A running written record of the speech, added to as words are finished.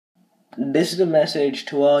This is a message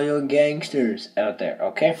to all your gangsters out there,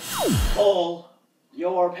 okay? Pull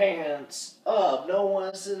your pants up. No one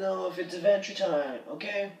wants to know if it's adventure time,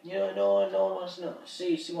 okay? You know, no one wants to know.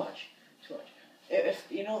 See, watch. If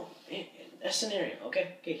you know, a scenario,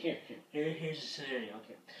 okay? Okay, here's a scenario,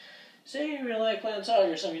 okay? Say you're like playing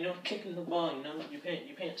soccer or something, you know, kicking the ball, you know,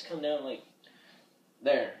 your pants come down like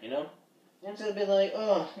there, you know? And it's a bit like,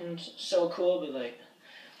 oh, it's so cool, but like,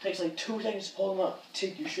 it takes like 2 seconds to pull them up.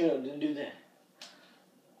 Take your shirt up, then do that.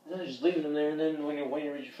 And then just leaving them there, and then when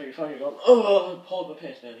you're reaching for your phone, you're going, oh, pull my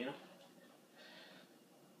pants down, you know?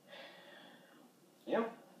 You know?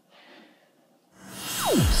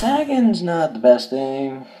 Sagging's not the best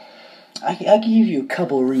thing. I give you a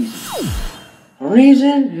couple reasons.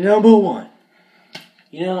 Reason number 1.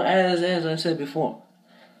 You know, as I said before,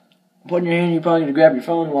 putting your hand, you're probably gonna grab your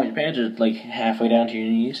phone while your pants are like halfway down to your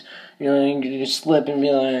knees. You know, you can just slip and be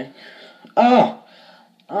like, oh,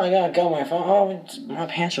 I got my phone. Oh, my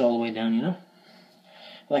pants are all the way down. You know,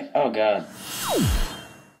 like, oh god.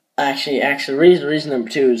 Actually, reason number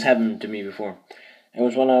 2 has happened to me before. It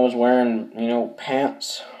was when I was wearing, you know,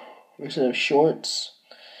 pants instead of shorts,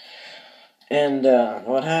 and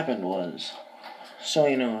what happened was. So,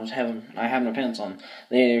 you know, I have my pants on.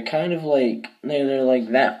 They're kind of like, they're like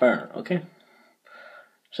that far, okay?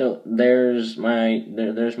 So, there's my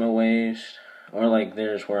waist, or like,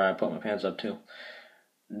 there's where I put my pants up to.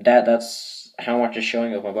 That's how much is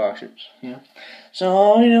showing of my boxers, you know?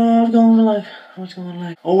 So, you know, I was going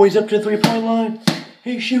like, always up to the 3-point line,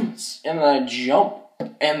 he shoots, and then I jump,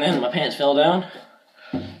 and then my pants fell down,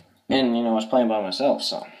 and, you know, I was playing by myself,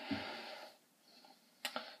 so,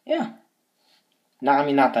 yeah. No, I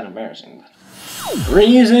mean, not that embarrassing. But.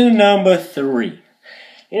 Reason number 3.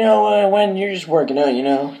 You know, when you're just working out, you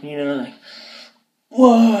know, like,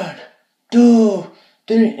 1, 2,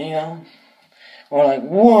 3, you know, or like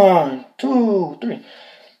 1, 2, 3,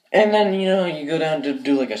 and then, you know, you go down to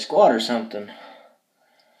do like a squat or something,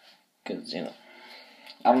 because, you know,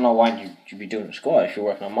 I don't know why you'd be doing a squat if you're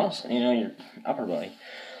working on muscle, you know, your upper body,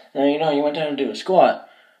 and, you know, you went down to do a squat.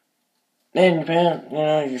 Then your pants, you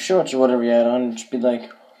know, your shorts or whatever you had on, just be like,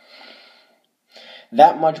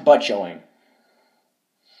 that much butt showing.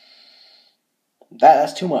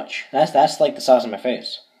 That's too much. That's like the size of my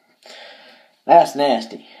face. That's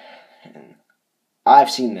nasty. And I've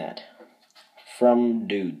seen that from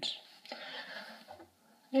dudes.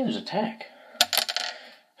 Yeah, there's a tack.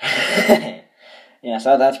 Yeah,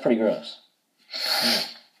 so that's pretty gross.